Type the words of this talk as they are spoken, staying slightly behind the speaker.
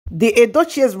The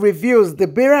Edochie reveals the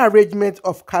burial arrangement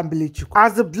of Kambi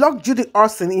as they block Judy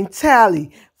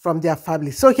entirely from their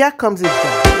family. So here comes it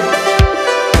down.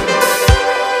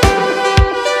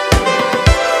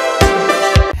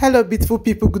 Hello beautiful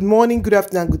people, good morning, good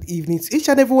afternoon, good evening to each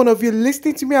and every one of you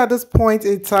listening to me at this point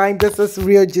in time. This is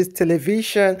Real Gist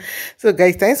Television. So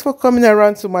guys, thanks for coming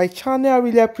around to my channel. I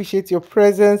really appreciate your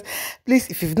presence. Please,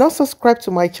 if you've not subscribed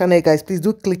to my channel, guys, please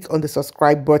do click on the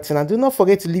subscribe button and do not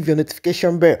forget to leave your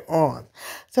notification bell on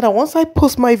so that once I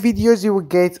post my videos you will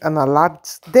get an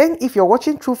alert. Then if you're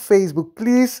watching through Facebook,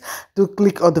 please do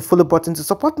click on the follow button to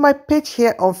support my page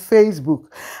here on Facebook,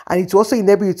 and it will also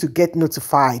enable you to get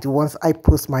notified once I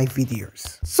post my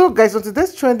videos. So guys, on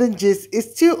today's trending gist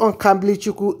is still on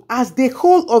Kambi as the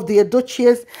whole of the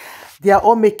Edochies, they are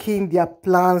all making their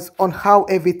plans on how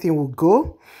everything will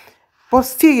go. But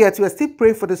still yet, we are still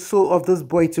praying for the soul of this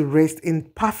boy to rest in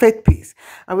perfect peace.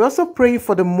 And we're also praying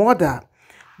for the mother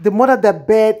that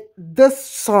bared this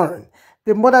son,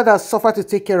 the mother that suffered to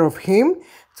take care of him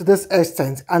to this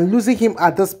extent and losing him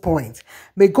at this point.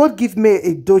 May God give me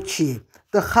Edochie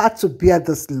the heart to bear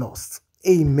this loss.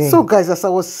 Amen. So guys, as I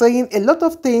was saying, a lot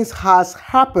of things has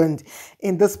happened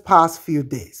in this past few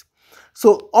days.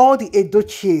 So all the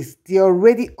Edochies, they're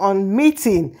already on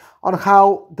meeting on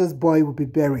how this boy will be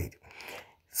buried.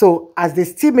 So as they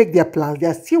still make their plans, they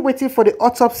are still waiting for the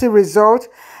autopsy result.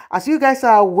 As you guys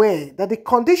are aware that the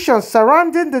conditions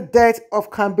surrounding the death of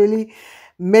Kambi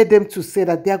made them to say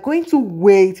that they are going to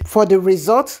wait for the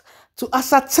results to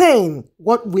ascertain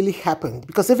what really happened,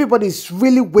 because everybody is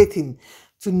really waiting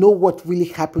to know what really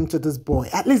happened to this boy.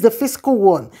 At least the physical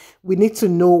one, we need to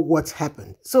know what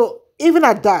happened. So even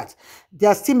at that, they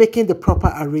are still making the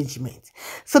proper arrangement.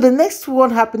 So the next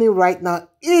one happening right now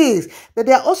is that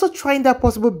they are also trying their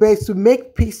possible best to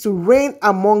make peace to reign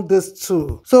among these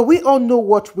two. So we all know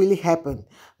what really happened.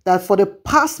 That for the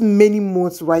past many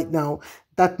months right now,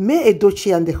 that May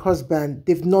Edochie and the husband,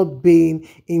 they've not been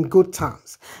in good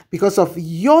terms because of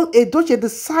Edochie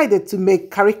decided to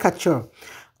make caricature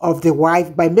of the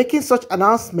wife by making such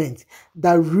announcement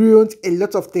that ruined a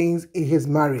lot of things in his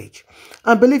marriage.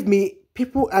 And believe me,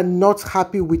 people are not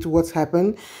happy with what's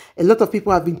happened. A lot of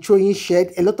people have been throwing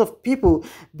shade. A lot of people,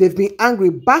 they've been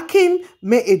angry, backing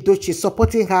May Edochie,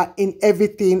 supporting her in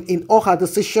everything, in all her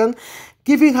decisions,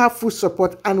 giving her full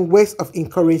support and words of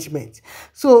encouragement.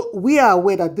 So we are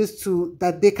aware that these two,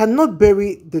 that they cannot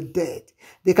bury the dead.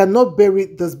 They cannot bury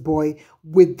this boy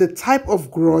with the type of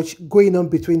grudge going on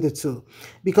between the two.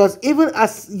 Because even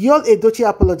as Edochie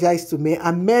apologized to me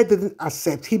and May didn't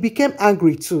accept, he became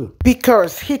angry too.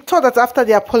 Because he thought that after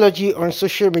the apology on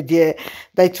social media,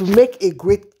 that it will make a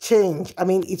great change. I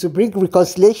mean, it will bring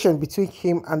reconciliation between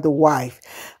him and the wife.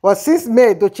 But since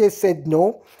May Edochie said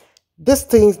no, this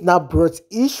thing now brought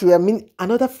issue, I mean,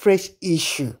 another fresh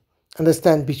issue,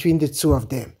 understand, between the two of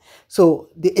them. So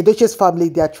the Edochie's family,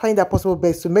 they are trying their possible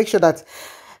best to make sure that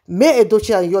May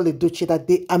Edochie and Edochie, that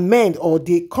they amend or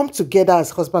they come together as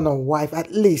husband and wife,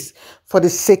 at least for the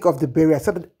sake of the burial,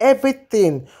 so that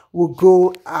everything will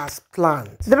go as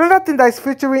planned. The other thing that is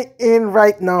featuring in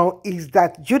right now is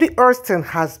that Judy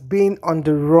has been on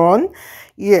the run.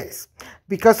 Yes,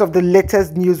 because of the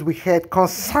latest news we heard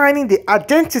concerning the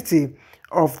identity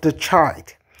of the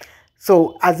child.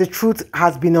 So, as the truth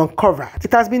has been uncovered,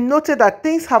 it has been noted that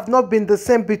things have not been the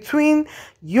same between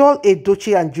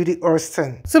Edochie and Judy.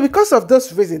 So, because of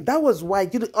this reason, that was why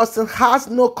Judy has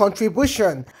no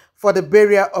contribution for the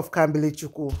burial of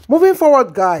Kambi. Moving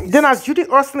forward, guys, then as Judy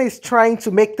is trying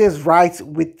to make things right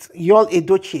with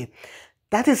Edochie,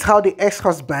 that is how the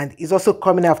ex-husband is also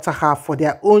coming after her for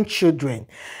their own children.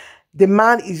 The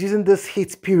man is using this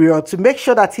heat period to make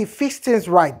sure that he fixes things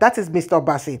right. That is Mr.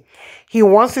 Obasi. He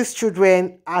wants his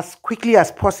children as quickly as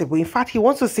possible. In fact, he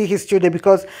wants to see his children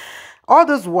because all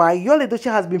this while, Edochie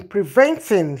has been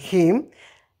preventing him.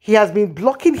 He has been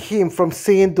blocking him from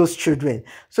seeing those children.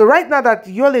 So right now that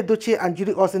Edochie and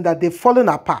Judy that they've fallen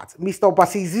apart, Mr.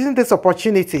 Obasi is using this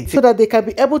opportunity so that they can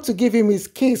be able to give him his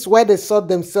keys where they sort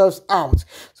themselves out.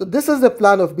 So this is the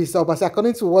plan of Mr. Obasi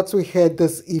according to what we heard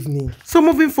this evening. So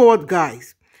moving forward,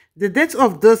 guys, the death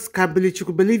of this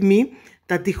Kambi, believe me,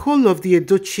 that the whole of the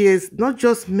Edochies, not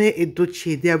just May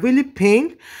Edochie, they are really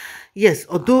pained. Yes,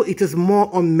 although it is more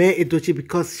on May Edochie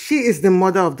because she is the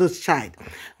mother of this child.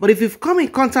 But if you've come in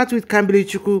contact with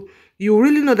Kambi, you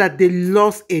really know that they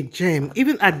lost a gem,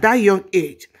 even at that young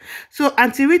age. So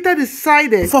Auntie Rita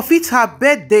decided to forfeit her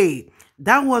birthday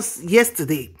That was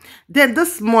yesterday. Then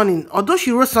this morning, although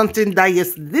she wrote something that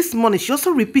yesterday, this morning she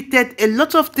also repeated a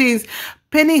lot of things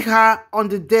penning her on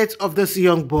the death of this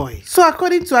young boy. So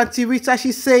according to Auntie Rita,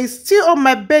 she says, still on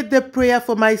my birthday prayer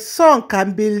for my son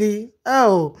Kambi.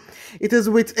 Oh, it is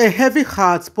with a heavy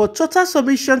heart but total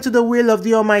submission to the will of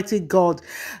the Almighty God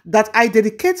that I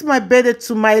dedicate my birthday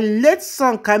to my late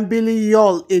son Kambi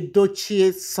Yul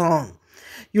Edochie's son.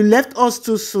 You left us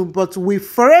too soon, but we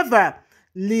forever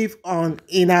live on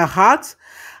in our hearts.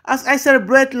 As I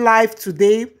celebrate life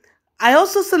today, I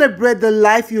also celebrate the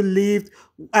life you lived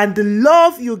and the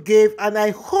love you gave, and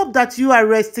I hope that you are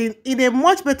resting in a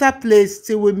much better place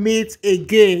till we meet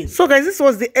again. So guys, this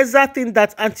was the exact thing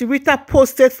that Auntie Rita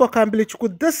posted for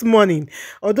Kambi this morning,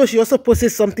 although she also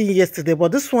posted something yesterday,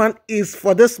 but this one is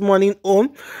for this morning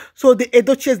on. So the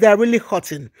Edochies, they are really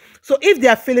hurting. So if they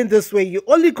are feeling this way,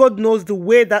 only God knows the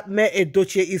way that May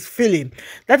Edochie is feeling.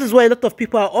 That is why a lot of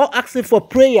people are all asking for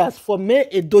prayers for May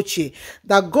Edochie,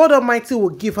 that God Almighty will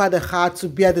give her the heart to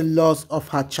bear the loss of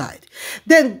her child.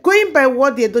 Then, going by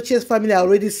what the Edochie's family are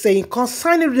already saying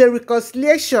concerning the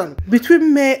reconciliation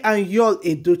between May and Yul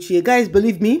Edochie, guys,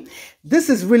 believe me, this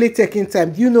is really taking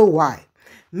time. Do you know why?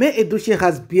 May Edochie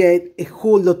has bared a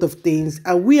whole lot of things,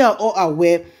 and we are all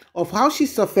aware of how she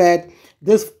suffered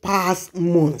this past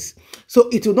months. So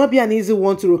it will not be an easy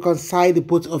one to reconcile the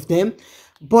both of them,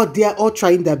 but they are all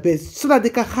trying their best so that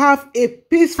they can have a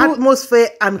peaceful atmosphere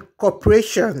and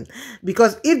cooperation.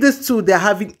 Because if these two, they're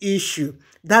having issue,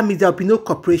 that means there will be no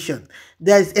cooperation.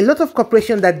 There's a lot of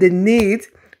cooperation that they need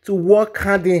to work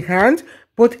hand in hand,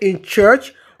 both in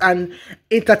church and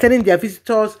entertaining their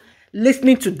visitors,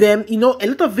 listening to them. You know, a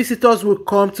lot of visitors will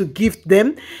come to gift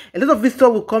them. A lot of visitors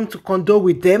will come to condole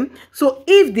with them. So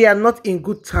if they are not in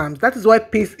good terms, that is why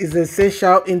peace is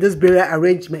essential in this burial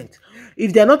arrangement.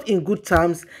 If they are not in good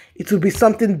terms, it will be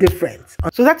something different.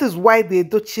 So that is why the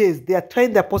Edochies, they are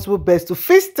trying their possible best to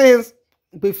fix things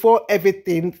before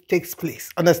everything takes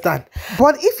place. Understand?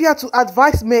 But if you had to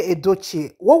advise May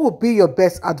Edochie, what would be your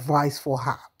best advice for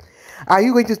her? Are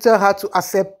you going to tell her to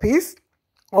accept peace?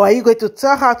 Or are you going to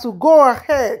tell her to go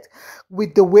ahead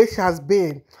with the way she has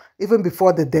been even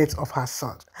before the death of her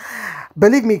son?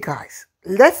 Believe me, guys,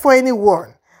 left for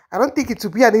anyone, I don't think it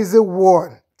will be an easy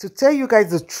one to tell you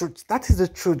guys the truth. That is the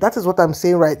truth. That is what I'm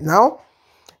saying right now.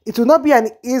 It will not be an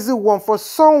easy one for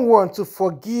someone to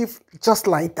forgive just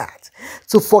like that,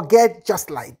 to forget just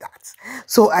like that.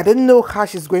 So I don't know how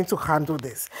she's going to handle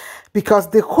this, because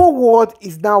the whole world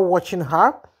is now watching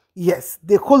her. Yes,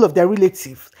 the whole of their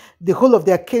relatives, the whole of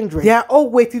their kindred, they are all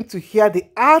waiting to hear the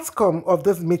outcome of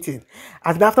this meeting.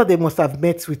 And after they must have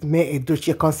met with May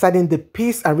Edochie concerning the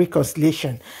peace and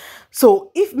reconciliation.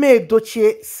 So if May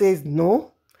Edochie says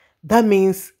no, that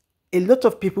means a lot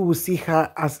of people will see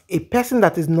her as a person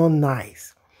that is not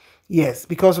nice. Yes,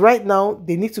 because right now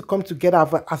they need to come together,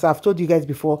 as I've told you guys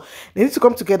before, they need to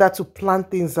come together to plan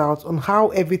things out on how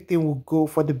everything will go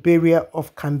for the burial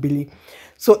of Kambi.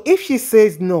 So if she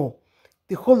says no,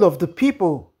 the whole of the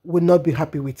people will not be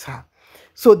happy with her.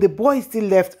 So the boy is still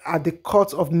left at the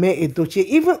court of May Edochie,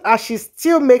 even as she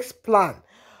still makes plan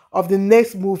of the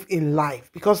next move in life.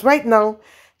 Because right now,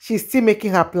 she's still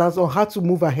making her plans on how to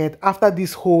move ahead after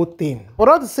this whole thing. But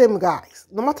all the same, guys,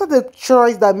 no matter the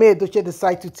choice that May Edochie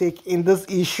decide to take in this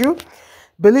issue,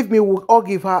 believe me, we'll all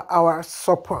give her our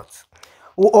support.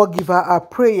 We'll all give her our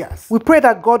prayers. We pray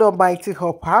that God Almighty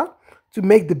help her to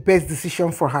make the best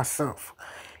decision for herself.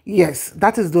 Yes,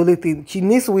 that is the only thing. She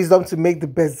needs wisdom to make the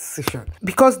best decision.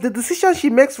 Because the decision she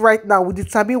makes right now will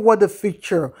determine what the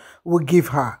future will give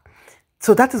her.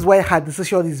 So that is why her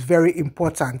decision is very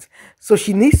important. So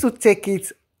she needs to take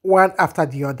it one after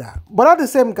the other. But all the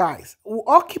same, guys, we'll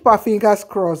all keep our fingers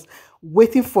crossed,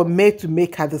 waiting for May to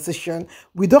make her decision.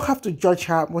 We don't have to judge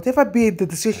her. Whatever be the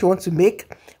decision she wants to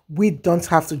make, we don't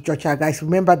have to judge her, guys.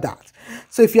 Remember that.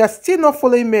 So if you are still not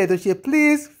following May Edochie,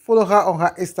 please follow her on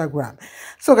her Instagram.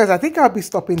 So guys, I think I'll be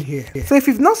stopping here. So if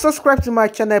you've not subscribed to my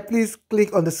channel, please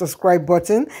click on the subscribe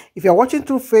button. If you're watching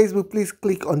through Facebook, please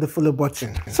click on the follow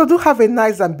button. So do have a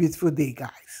nice and beautiful day,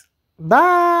 guys.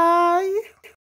 Bye.